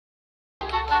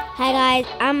Hi guys,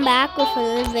 I'm back with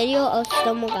another video of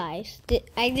Stumble Guys.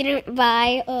 I didn't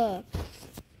buy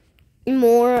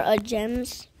more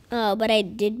gems, but I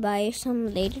did buy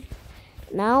some later.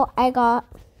 Now I got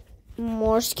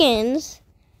more skins,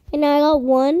 and I got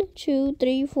 1, 2,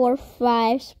 3, 4,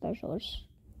 5 specials.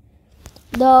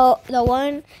 The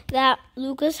one that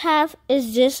Lucas have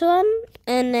is this one,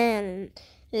 and then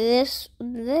this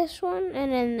one,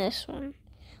 and then this one.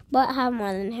 But I have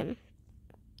more than him.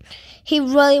 He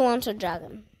really wants a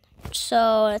dragon.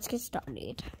 So let's get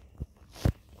started.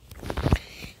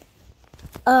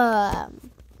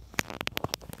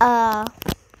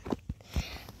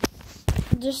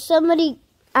 There's somebody.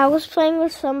 I was playing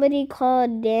with somebody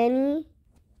called Danny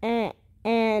and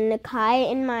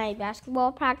Nakai in my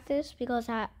basketball practice because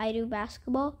I do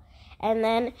basketball, and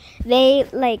then they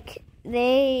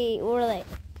were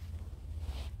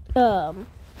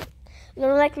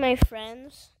my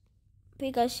friends.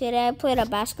 Because today I played a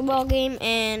basketball game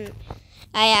and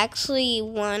I actually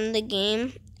won the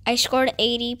game. I scored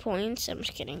 80 points. I'm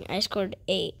just kidding. I scored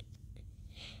 8.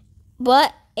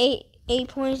 But 8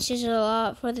 points is a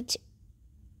lot for the team.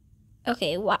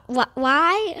 Okay,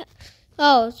 why?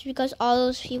 Oh, it's because all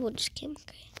those people just came.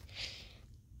 Okay.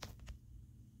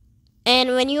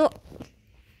 And when you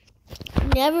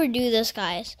never do this,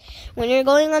 guys. When you're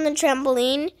going on the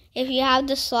trampoline, if you have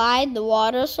the slide, the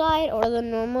water slide, or the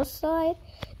normal slide,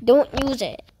 don't use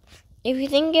it. If you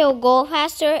think it'll go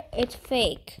faster, it's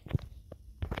fake.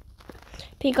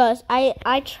 Because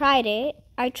I tried it.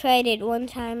 I tried it one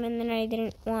time and then I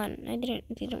didn't win. I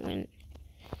didn't win.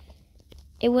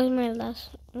 It was my last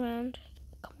round.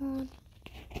 Come on.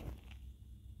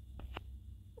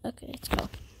 Okay, let's go.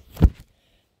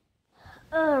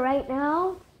 Right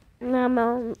now, my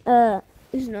mom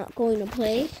is not going to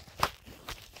play.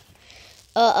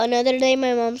 Another day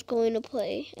my mom's going to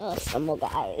play Stumble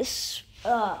Guys.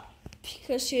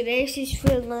 Because today she's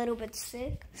feeling a little bit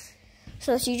sick.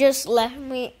 So she just left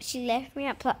me. She left me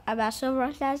at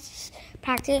basketball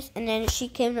practice, and then she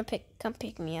came to come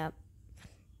pick me up.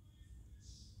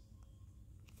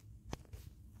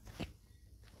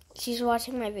 She's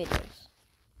watching my videos.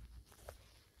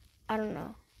 I don't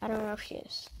know if she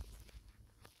is.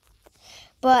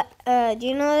 But do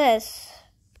you know this?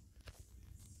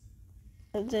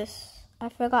 I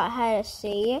forgot how to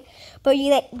say it. But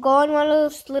you go on one of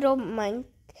those little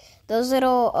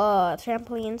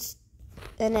trampolines,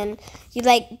 and then you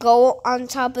go on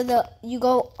top of you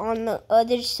go on the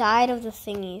other side of the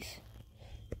thingies.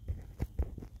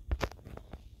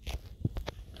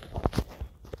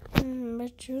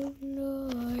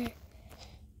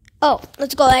 Oh,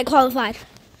 let's go. I qualified.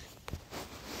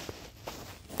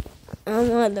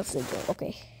 I'm on the flip.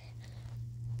 Okay.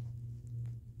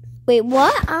 Wait,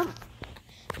 what?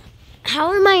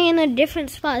 How am I in a different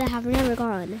spot that I've never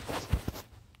gone?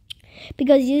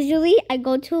 Because usually I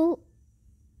go to.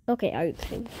 Okay, are you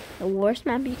kidding? The worst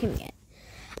map you can get.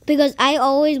 Because I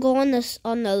always go on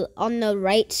the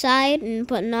right side,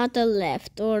 but not the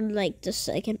left or the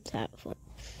second platform.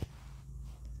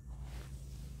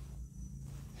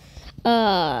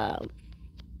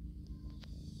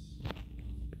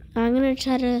 I'm gonna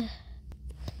try to.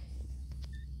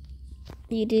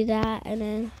 You do that, and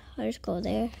then I'll just go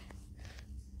there.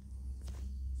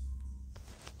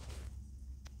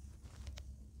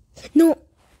 No,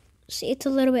 see, it's a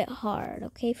little bit hard,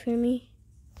 okay, for me.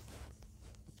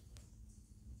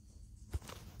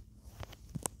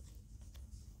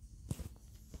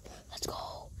 Let's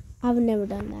go. I've never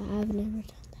done that.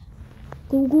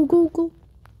 Go, go, go, go.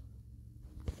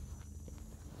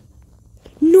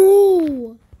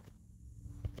 No.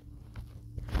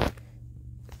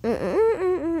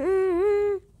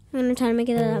 I'm gonna try to make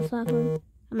it to that platform.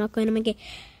 I'm not going to make it.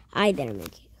 I didn't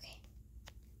make it.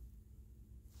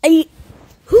 Okay.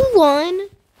 Who won?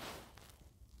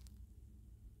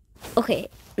 Okay.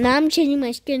 Now I'm changing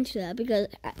my skin to that because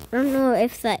I don't know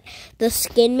if the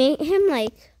skin made him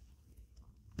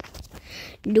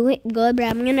do it good, but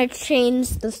I'm gonna change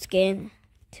the skin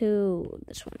to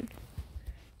this one.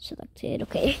 Selected.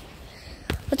 Okay.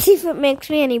 Let's see if it makes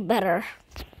me any better.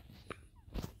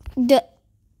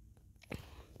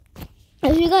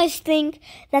 If you guys think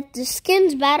that the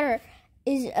skin's better,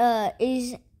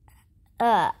 is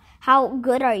how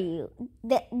good are you?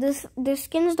 The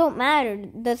skins don't matter.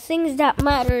 The things that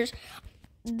matters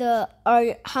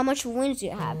are how much wins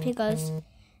you have. Because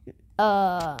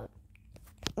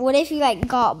what if you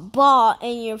got bought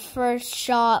in your first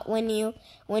shot when you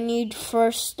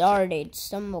first started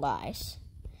Stumble Guys,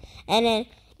 and then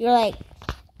you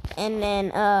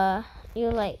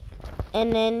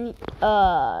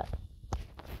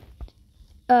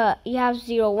have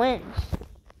 0 wins.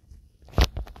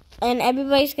 and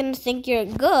everybody's gonna think you're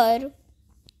good,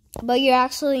 but you're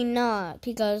actually not,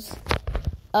 because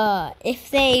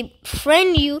if they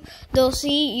friend you, they'll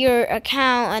see your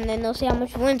account and then they'll see how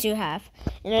much wins you have,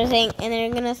 and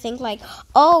they're gonna think like,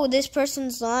 oh, this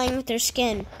person's lying with their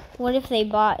skin. What if they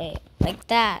bought it like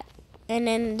that? And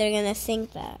then they're gonna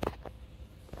think that,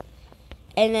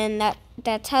 and then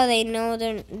that's how they know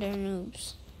they're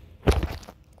noobs.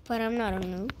 But I'm not a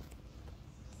noob,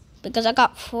 because I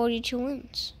got 42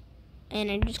 wins and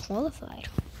I just qualified.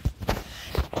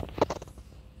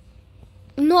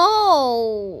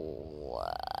 No.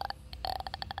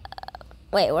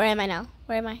 Wait, where am I now?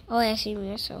 Where am I? Oh, I see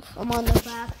myself. I'm on the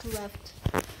back left.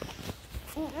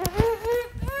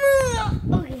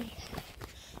 Okay.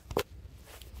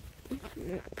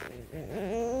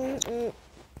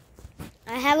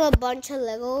 I have a bunch of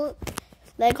Legos.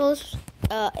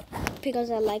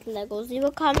 Because I like Legos. Leave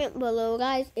a comment below,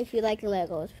 guys, if you like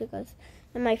Legos, because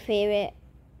they're my favorite.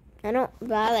 I don't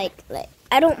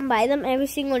buy them every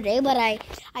single day, but I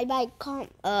buy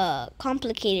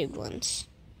complicated ones,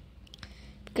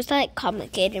 because I like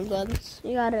complicated ones.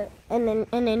 You gotta, and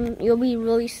then you'll be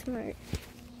really smart.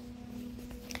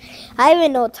 I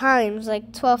even know times,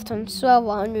 like 12 times 12,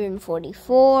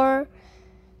 144.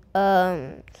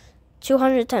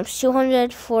 200 times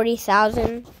 200,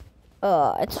 40,000.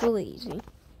 It's really easy.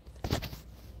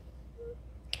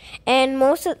 And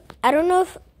I don't know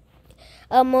if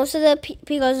most of the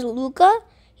because Luca,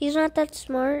 he's not that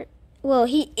smart. Well,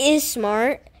 he is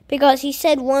smart, because he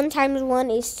said 1 times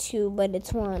 1 is 2, but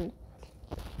it's 1.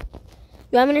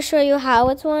 You want me to show you how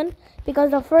it's 1? Because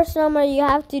the first number, you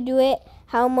have to do it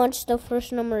how much the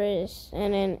first number is,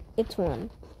 and then it's 1.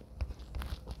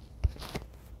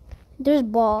 There's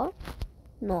ball.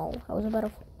 No, I was about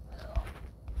to.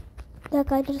 That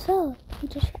guy just fell. He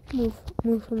just move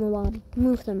from the bottom.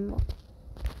 Move from the bottom.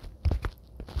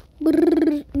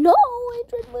 No, I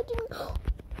tried watching.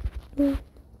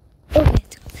 Okay,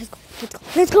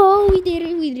 let's go. We did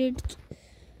it.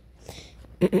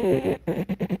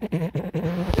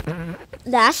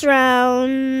 Last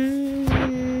round.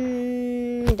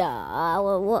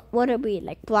 What are we,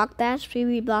 like, block dash,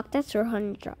 PB block dash, or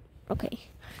 100 drop? Okay,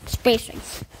 space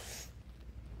race.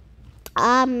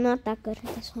 I'm not that good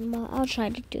at this one, but I'll try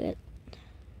to do it.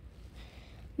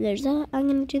 I'm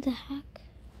gonna do the hack.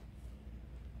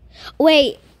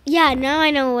 Wait, yeah, now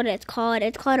I know what it's called.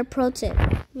 It's called a pro tip.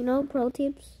 You know, pro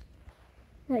tips?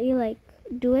 That you, like,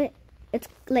 do it. It's,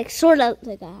 like, sort of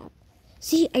like a hack.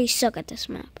 See, I suck at this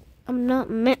map. I'm not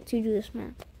meant to do this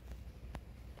map.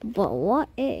 But what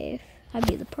if I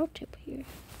be the pro tip here?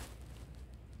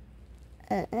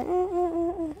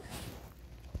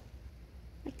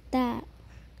 Like that.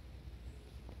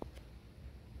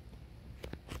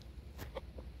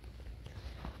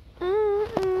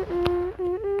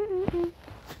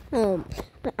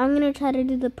 I'm gonna try to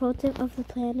do the pro tip of the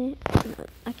planet.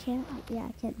 I can't. Yeah,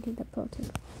 I can't do the pro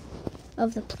tip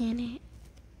of the planet.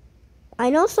 I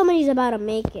know somebody's about to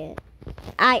make it.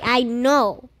 I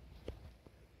know.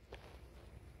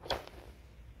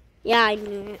 Yeah, I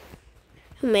knew it.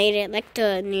 Who made it? Like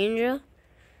the ninja?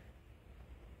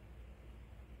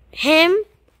 Him?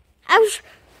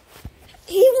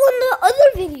 He won the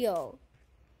other video.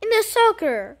 In the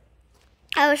soccer.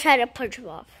 I was trying to punch him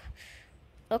off.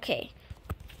 Okay.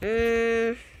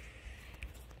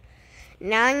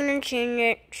 Now I'm going to change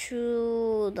it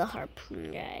to the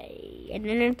harpoon guy. And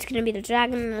then it's going to be the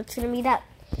dragon, and it's going to be that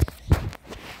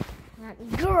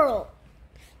girl.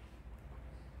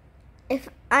 If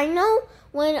I know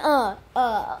when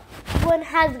one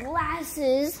has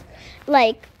glasses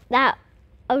like that,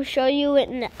 I'll show you it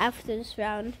after this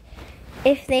round.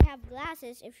 If they have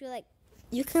glasses, if you're like,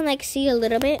 you can like see a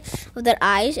little bit of their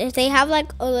eyes. If they have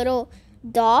like a little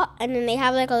dot and then they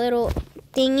have like a little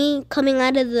thingy coming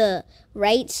out of the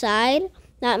right side,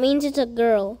 that means it's a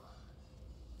girl.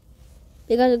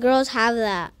 Because girls have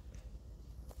that.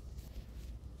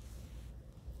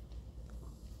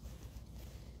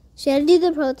 Should I do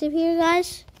the pro tip here,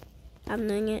 guys? I'm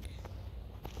doing it.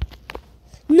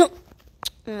 No!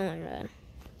 Oh my god.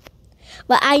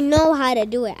 But I know how to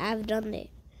do it. I've done it.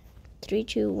 3,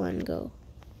 2, 1, go.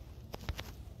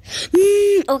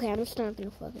 Okay, I'm just not going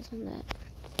to focus on that.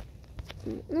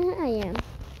 I am.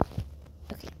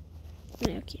 Okay.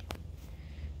 Okay.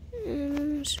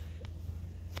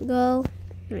 Go.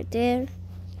 Right there.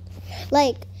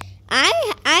 Like,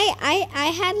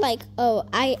 I had like,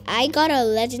 I got a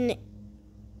legend.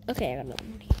 Okay,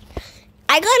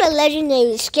 I got a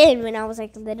legendary skin when I was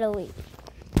like literally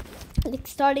like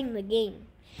starting the game,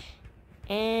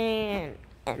 and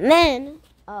then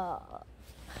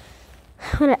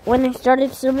when I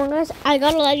started Among Us, I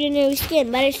got a legendary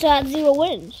skin, but I still had 0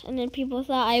 wins. And then people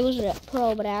thought I was a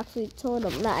pro, but I actually told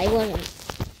them that I wasn't.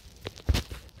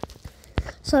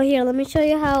 So here, let me show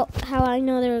you how I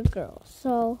know they're a girl.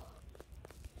 So,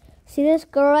 see this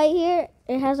girl right here?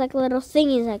 It has like little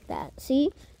thingies like that.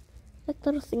 See? Like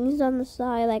little thingies on the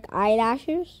side, like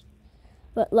eyelashes.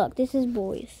 But look, this is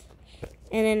boys.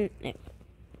 And then,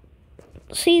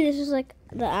 see, this is like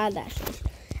the eyelashes.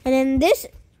 And then this,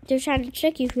 they're trying to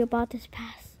trick you if you bought this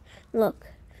pass. Look.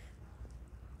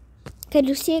 Can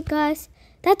you see it, guys?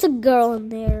 That's a girl in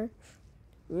there.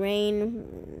 Rider.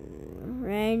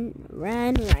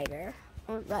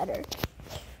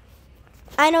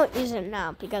 I don't use it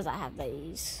now because I have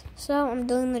these. So I'm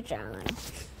doing the dragon.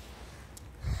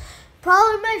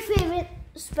 Probably my favorite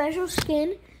special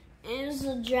skin is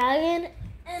the dragon,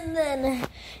 and then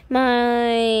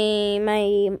I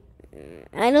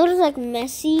know it's like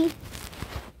Messi.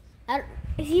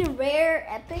 Is he rare,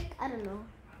 epic? I don't know.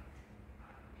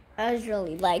 I just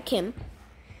really like him.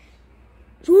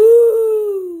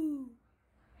 Woo!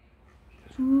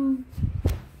 Woo.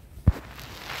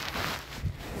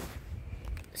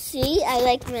 See, I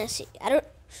like Messi. I don't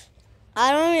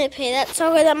really pay that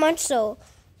soccer that much. So,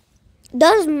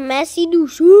 does Messi do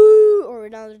shoo or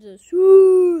Ronaldo do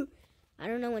shoo? I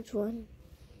don't know which one.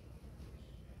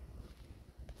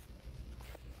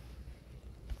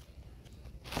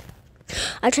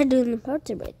 I tried doing the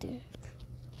party right there.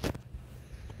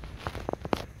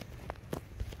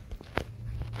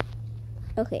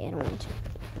 Okay, I don't want to.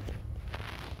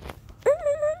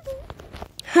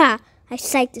 Ha! I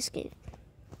psyched this game.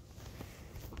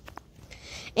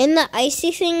 And the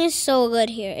icy thing is so good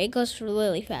here. It goes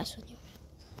really fast with you.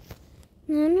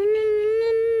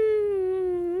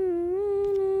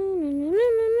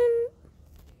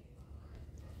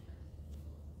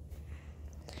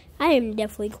 I am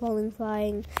definitely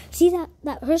qualifying. See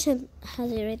that person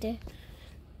has it right there.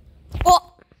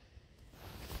 Oh!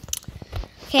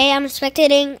 Okay, I'm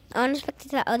spectating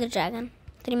that other dragon.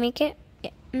 Did he make it?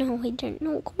 Yeah. No, he didn't.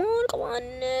 No, come on,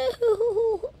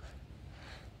 no.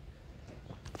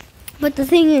 But the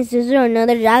thing is there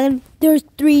another dragon? There's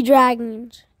 3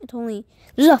 dragons.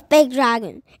 There's a fake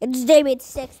dragon. It's David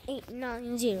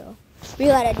 6890. We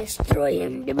gotta destroy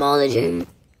him, demolish him.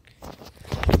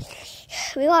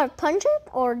 We gotta punch him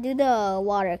or do the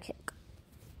water kick.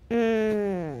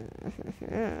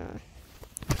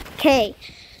 Okay.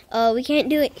 We can't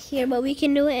do it here, but we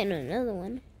can do it in another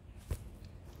one.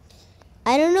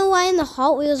 I don't know why in the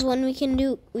Hot Wheels one we can't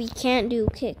do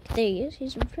kick. There he is.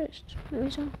 He's in first. There we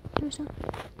go.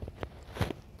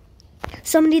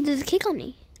 Somebody did the kick on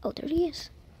me. Oh, there he is.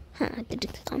 Huh, I did the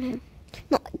kick on him.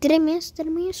 No, did I miss? No,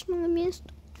 I missed.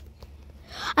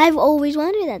 I've always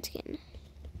wanted that skin.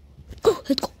 Oh,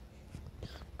 let's go.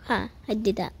 Huh, I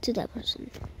did that to that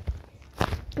person.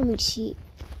 Let me see.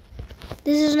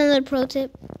 This is another pro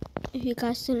tip, if you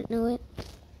guys didn't know it.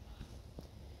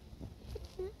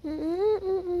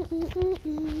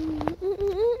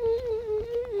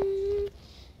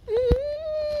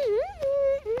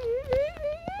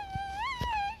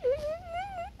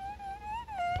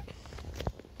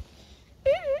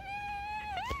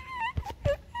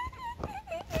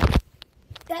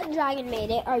 That dragon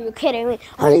made it. Are you kidding me?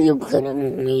 Are you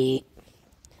kidding me?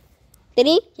 Did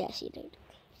he? Yes, he did.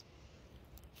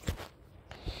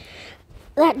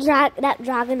 That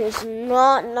dragon is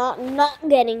not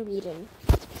getting beaten.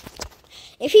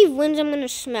 If he wins, I'm gonna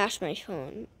smash my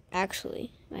phone.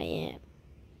 Actually, I am.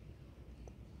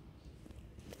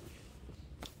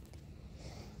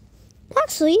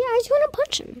 Actually, I just want to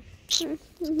punch him.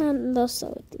 Not those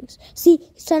sort of things. See,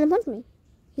 he's trying to punch me.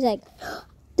 He's like,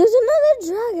 there's another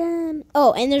dragon.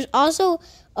 Oh, and there's also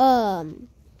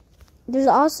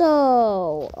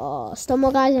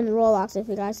Stumble Guys and Roblox, if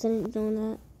you guys didn't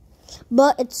know that.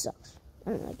 But it sucks.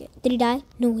 I don't like it. Did he die?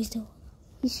 No, he's still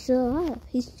alive.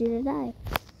 He's still alive.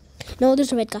 No,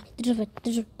 there's a red guy. There's a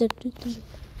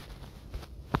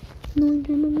No.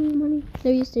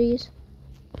 There he is.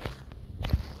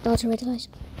 That's a red guy.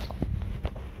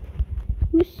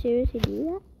 You seriously do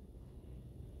that?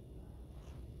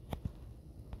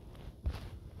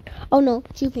 Oh no,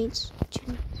 chew paints.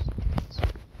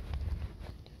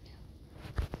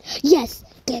 Yes,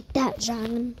 get that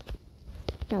dragon.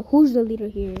 Now, who's the leader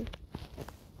here?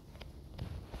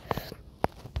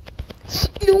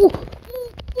 No!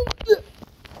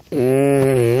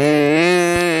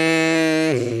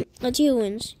 Let's see who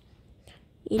wins.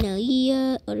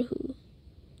 Iya or who?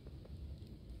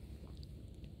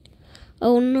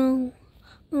 Oh no.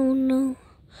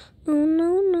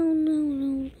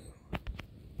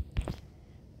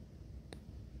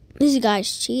 This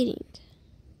guy's cheating.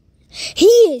 He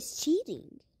is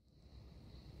cheating.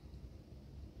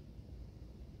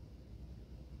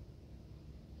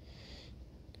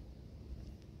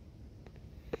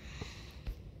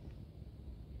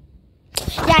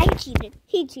 Yeah, he cheated.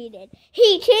 He cheated.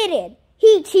 He cheated.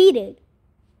 He cheated.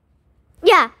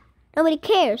 Yeah, nobody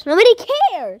cares. Nobody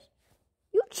cares.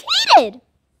 You cheated.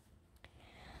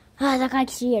 Ah, that guy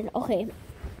cheated. Okay.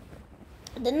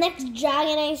 The next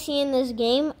dragon I see in this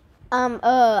game, I'm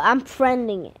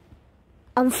friending it.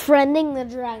 I'm friending the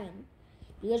dragon.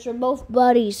 Because we're both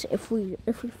buddies if we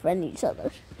friend each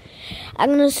other.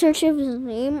 I'm gonna search up his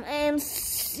name and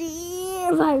see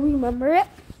if I remember it.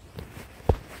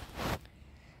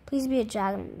 Please be a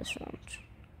dragon in this round.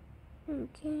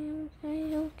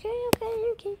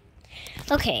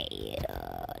 Okay.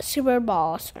 Super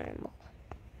Ball Scramble.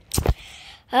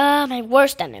 My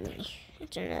worst enemy.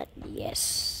 Internet.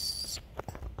 Yes.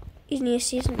 You need to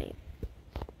see his name.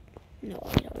 No,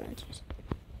 I don't want to use it.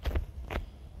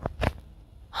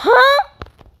 Huh?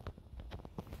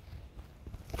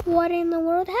 What in the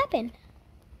world happened?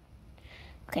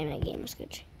 Okay, my game is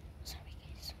good. Sorry,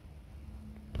 guys.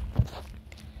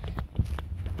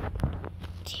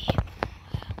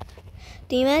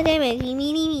 Damn it.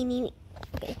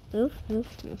 Okay, move.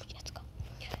 Let's go.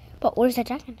 But where's the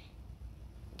dragon?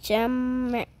 Let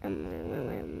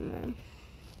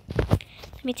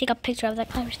me take a picture of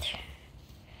that guy right there.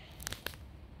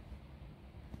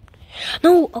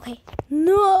 No, okay.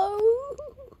 No.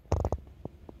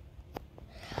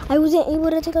 I wasn't able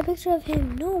to take a picture of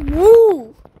him. No,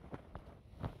 move.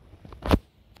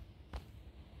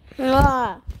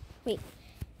 Wait.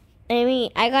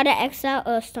 I gotta X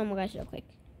out Stomach guys real quick.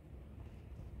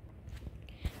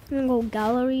 I'm gonna go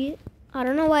gallery. I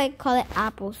don't know why I call it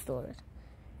Apple Stores.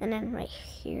 And then right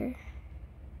here.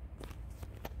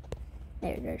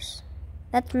 There it is.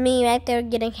 That's me right there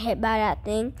getting hit by that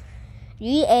thing.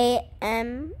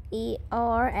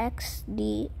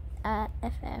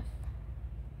 GAMERXDFF.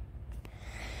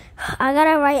 I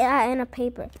gotta write that in a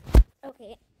paper.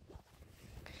 Okay.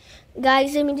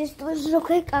 Guys, let me just do this real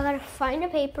quick. I gotta find a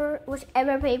paper,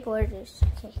 whichever paper it is.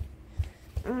 Okay.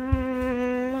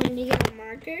 Let me get a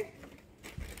marker.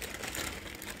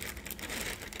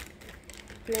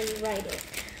 And then write it.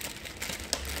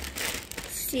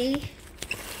 C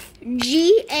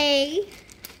G A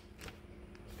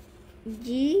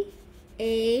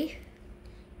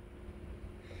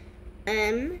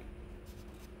M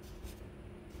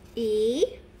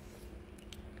E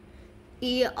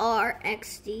R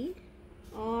X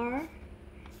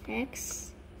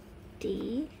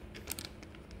D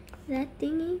that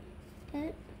thingy.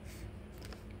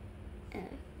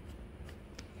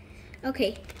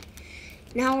 Okay.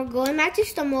 Now we're going back to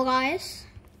Stumble, guys.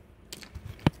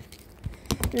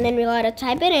 And then we gotta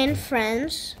type it in,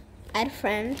 friends. Add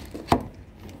friend.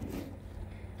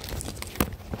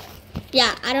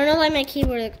 Yeah, I don't know why my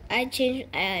keyboard. I changed.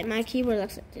 My keyboard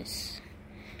looks like this.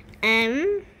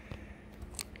 M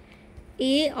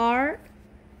E R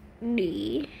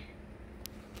D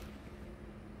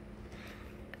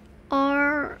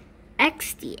R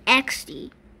X D.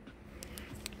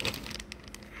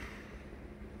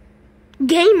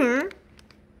 Gamer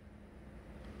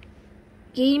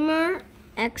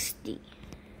XD.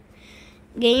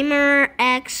 Gamer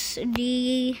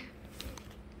XD.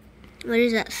 What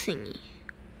is that thingy?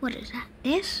 What is that?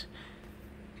 This?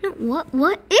 No,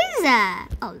 what is that?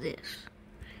 Oh, this.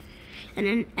 And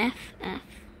then FF.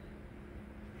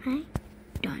 Right?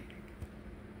 Done.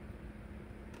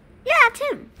 Yeah, it's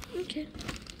him. Okay.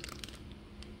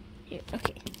 Here,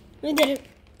 okay. We did it.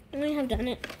 We have done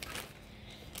it.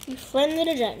 We friended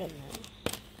a dragon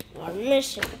now. Our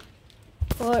mission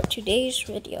for today's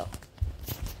video.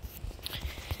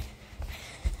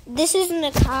 This is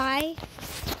Nakai.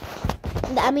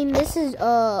 This is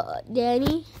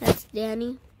Danny. That's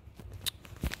Danny.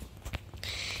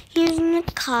 Here's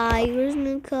Nakai. Where's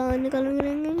Nakai?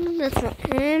 That's not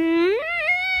him.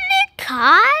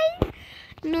 Nakai?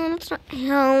 No, that's not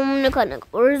him. Nakai.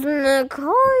 Where's Nakai?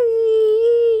 Nakai.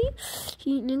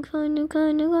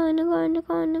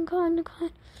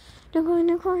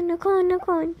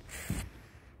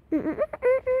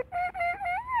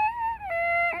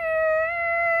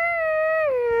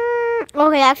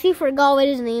 Okay, I actually forgot what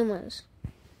his name was.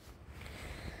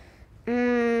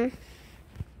 And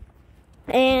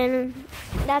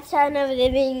that's the end of the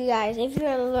video, guys.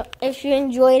 If you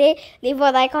enjoyed it, leave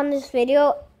a like on this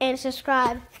video and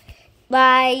subscribe.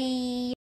 Bye.